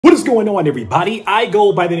What's going on, everybody? I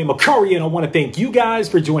go by the name of Curry, and I want to thank you guys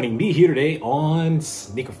for joining me here today on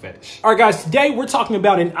SneakerPhetish. All right, guys, today we're talking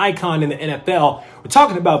about an icon in the NFL. We're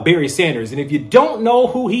talking about Barry Sanders, and if you don't know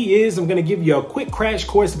who he is, I'm going to give you a quick crash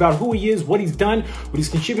course about who he is, what he's done, what he's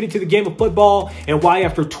contributed to the game of football, and why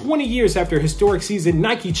after 20 years after a historic season,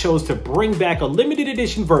 Nike chose to bring back a limited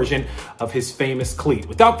edition version of his famous cleat.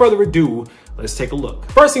 Without further ado, let's take a look.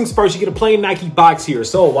 First things first, you get a plain Nike box here.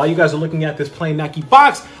 So while you guys are looking at this plain Nike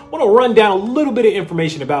box, I want to run down a little bit of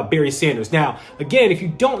information about Barry Sanders. Now, again, if you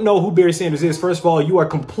don't know who Barry Sanders is, first of all, you are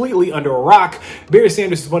completely under a rock. Barry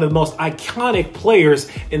Sanders is one of the most iconic players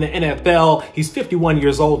in the NFL. He's 51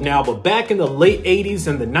 years old now, but back in the late 80s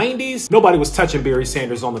and the 90s, nobody was touching Barry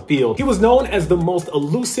Sanders on the field. He was known as the most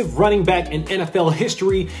elusive running back in NFL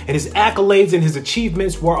history, and his accolades and his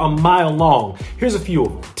achievements were a mile long. Here's a few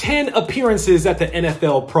of them. 10 appearances at the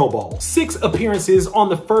NFL Pro Bowl, 6 appearances on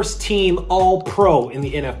the first team All-Pro in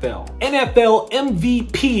the NFL, NFL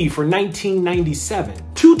MVP for 1997,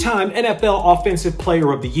 2-time NFL Offensive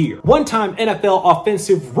Player of the Year, 1-time NFL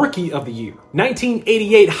Offensive Rookie of the Year,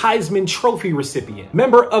 1988 Heisman Trophy recipient,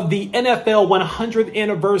 member of the NFL 100th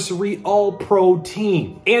Anniversary All-Pro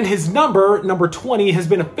team, and his number 20, has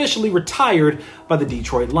been officially retired by the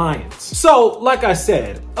Detroit Lions. So, like I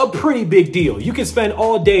said, a pretty big deal. You can spend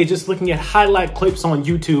all day just looking at highlight clips on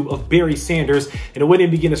YouTube of Barry Sanders, and it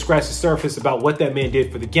wouldn't begin to scratch the surface about what that man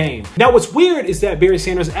did for the game. Now, what's weird is that Barry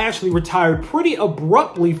Sanders actually retired pretty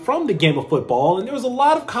abruptly from the game of football, and there was a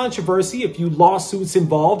lot of controversy, a few lawsuits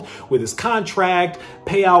involved with his contract,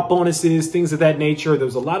 payout bonuses, things of that nature. There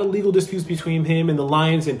was a lot of legal disputes between him and the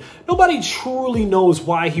Lions, and nobody truly knows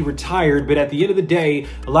why he retired, but at the end of the day,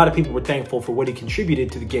 a lot of people were thankful for what he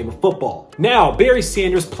contributed to the game of football. Now, Barry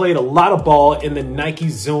Sanders played a lot of ball in the Nike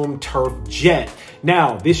Zoom Turf Jet.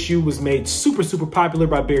 Now, this shoe was made super popular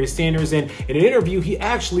by Barry Sanders, and in an interview, he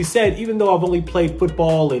actually said, even though I've only played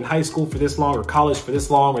football in high school for this long, or college for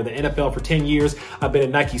this long, or the NFL for 10 years, I've been a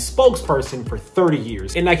Nike spokesperson for 30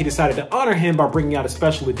 years. And Nike decided to honor him by bringing out a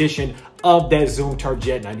special edition of that Zoom Turf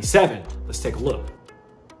Jet 97. Let's take a look.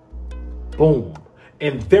 Boom.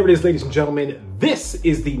 And there it is, ladies and gentlemen. This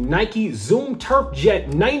is the Nike Zoom Turf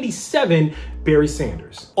Jet 97 Barry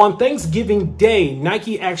Sanders. On Thanksgiving Day,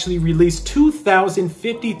 Nike actually released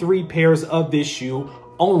 2,053 pairs of this shoe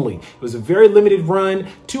only. It was a very limited run.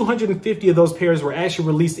 250 of those pairs were actually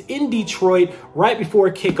released in Detroit right before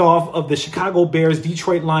kickoff of the Chicago Bears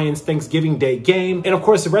Detroit Lions Thanksgiving Day game. And of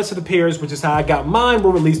course, the rest of the pairs, which is how I got mine,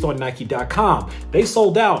 were released on Nike.com. They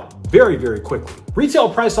sold out very quickly. Retail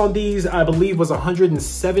price on these, I believe, was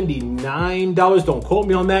 $179. Don't quote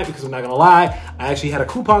me on that because I'm not gonna lie. I actually had a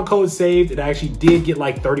coupon code saved, and I actually did get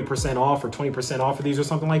like 30% off or 20% off of these or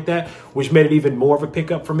something like that, which made it even more of a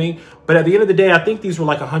pickup for me. But at the end of the day, I think these were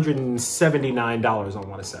like $179, I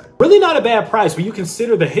wanna say. Really not a bad price when you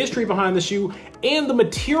consider the history behind the shoe and the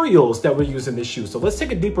materials that were used in this shoe. So let's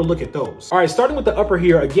take a deeper look at those. All right, starting with the upper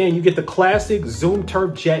here, again, you get the classic Zoom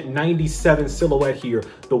Turf Jet 97 silhouette here.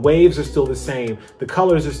 The waves are still the same. The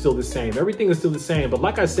colors are still the same. Everything is still the same. But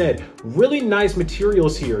like I said, really nice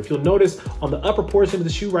materials here. If you'll notice on the upper portion of the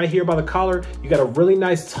shoe right here by the collar, you got a really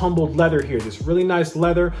nice tumbled leather here. This really nice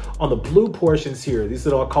leather on the blue portions here. These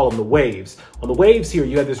are, I'll call them the waves. On the waves here,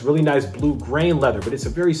 you have this really nice blue grain leather, but it's a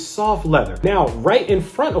very soft leather. Now, right in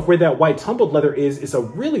front of where that white tumbled leather is a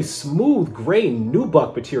really smooth gray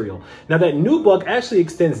nubuck material. Now that nubuck actually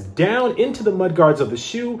extends down into the mudguards of the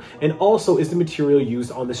shoe and also is the material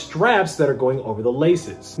used on the straps that are going over the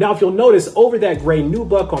laces. Now, if you'll notice, over that gray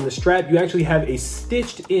nubuck on the strap, you actually have a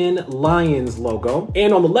stitched in Lions logo.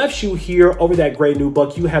 And on the left shoe here, over that gray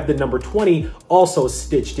nubuck, you have the number 20 also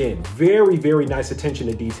stitched in. Very nice attention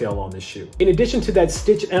to detail on this shoe. In addition to that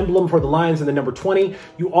stitch emblem for the Lions and the number 20,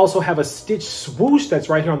 you also have a stitch swoosh that's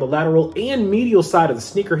right here on the lateral and medial side of the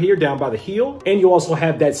sneaker here down by the heel. And you also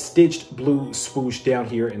have that stitched blue swoosh down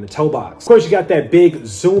here in the toe box. Of course, you got that big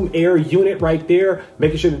Zoom Air unit right there,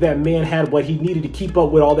 making sure that man had what he needed to keep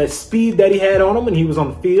up with all that speed that he had on him when he was on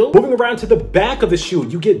the field. Moving around to the back of the shoe,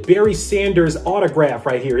 you get Barry Sanders' autograph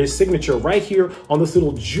right here, his signature right here on this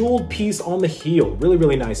little jeweled piece on the heel.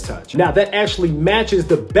 Really nice touch. Now that actually matches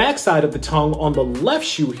the back side of the tongue on the left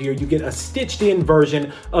shoe here. You get a stitched in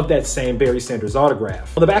version of that same Barry Sanders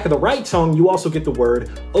autograph. On the back of the right tongue, you also get the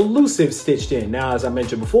word elusive stitched in. Now, as I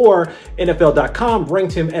mentioned before, NFL.com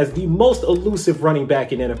ranked him as the most elusive running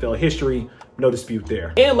back in NFL history. No dispute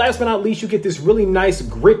there. And last but not least, you get this really nice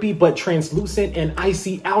grippy but translucent and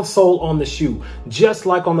icy outsole on the shoe, just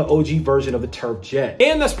like on the OG version of the Turf Jet.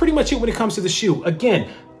 And that's pretty much it when it comes to the shoe. Again,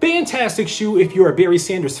 Fantastic shoe if you're a Barry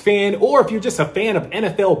Sanders fan, or if you're just a fan of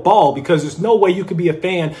NFL ball, because there's no way you could be a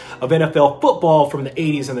fan of NFL football from the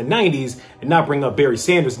 80s and the 90s and not bring up Barry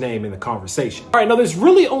Sanders' name in the conversation. All right, now there's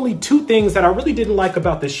really only two things that I really didn't like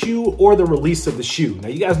about the shoe or the release of the shoe. Now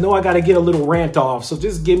you guys know I gotta get a little rant off, so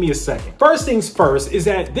just give me a second. First things first is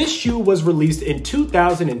that this shoe was released in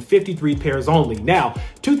 2,053 pairs only. Now,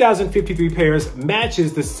 2,053 pairs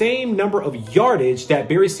matches the same number of yardage that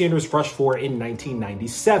Barry Sanders rushed for in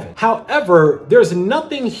 1997. However, there's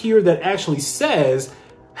nothing here that actually says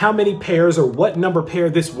how many pairs or what number pair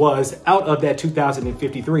this was out of that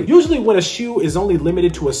 2,053. Usually when a shoe is only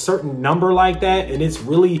limited to a certain number like that and it's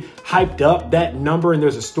really hyped up, that number, and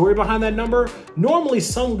there's a story behind that number, normally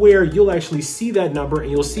somewhere you'll actually see that number and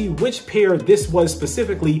you'll see which pair this was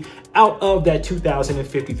specifically out of that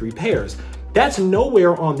 2,053 pairs. That's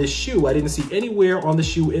nowhere on this shoe. I didn't see anywhere on the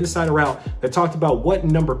shoe inside or out that talked about what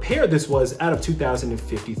number pair this was out of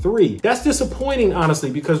 2,053. That's disappointing,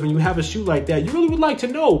 honestly, because when you have a shoe like that, you really would like to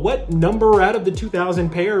know what number out of the 2,000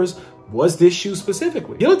 pairs was this shoe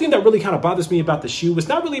specifically. The other thing that really kind of bothers me about the shoe, it's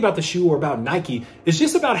not really about the shoe or about Nike, it's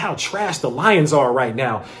just about how trash the Lions are right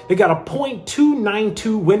now. They got a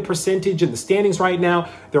 .292 win percentage in the standings right now.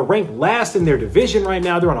 They're ranked last in their division right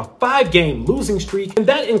now. They're on a 5-game losing streak, and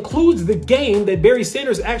that includes the game that Barry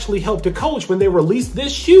Sanders actually helped to coach when they released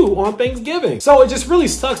this shoe on Thanksgiving. So it just really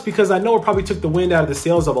sucks, because I know it probably took the wind out of the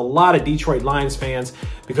sails of a lot of Detroit Lions fans,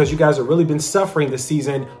 because you guys have really been suffering this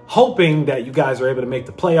season, hoping that you guys are able to make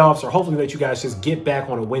the playoffs, or hopefully that you guys just get back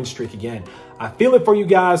on a win streak again. I feel it for you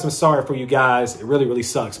guys. I'm sorry for you guys. It really, really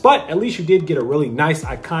sucks. But at least you did get a really nice,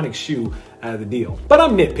 iconic shoe out of the deal. But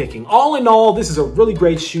I'm nitpicking. All in all, this is a really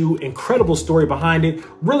great shoe. Incredible story behind it.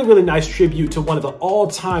 Really, really nice tribute to one of the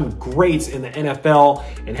all-time greats in the NFL.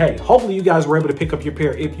 And hey, hopefully you guys were able to pick up your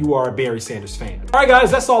pair if you are a Barry Sanders fan. All right,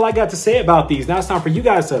 guys, that's all I got to say about these. Now it's time for you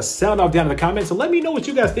guys to sound off down in the comments and let me know what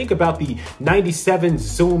you guys think about the 97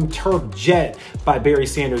 Zoom Turf Jet by Barry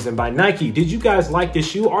Sanders and by Nike. Did you guys like this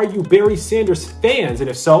shoe? Are you Barry Sanders fans? And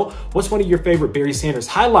if so, what's one of your favorite Barry Sanders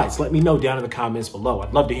highlights? Let me know down in the comments below.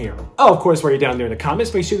 I'd love to hear them. Oh, of course, while you're down there in the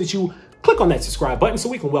comments, make sure that you click on that subscribe button so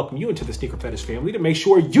we can welcome you into the Sneaker Fetish family, to make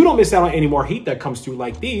sure you don't miss out on any more heat that comes through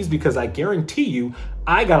like these, because I guarantee you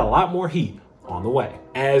I got a lot more heat on the way.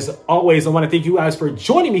 As always, I want to thank you guys for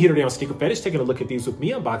joining me here today on Sneaker Fetish, taking a look at these with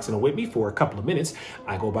me, unboxing them with me for a couple of minutes.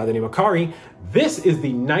 I go by the name of Kari. This is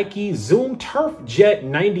the Nike Zoom Turf Jet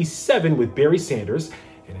 97 with Barry Sanders.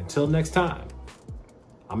 And until next time,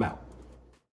 I'm out.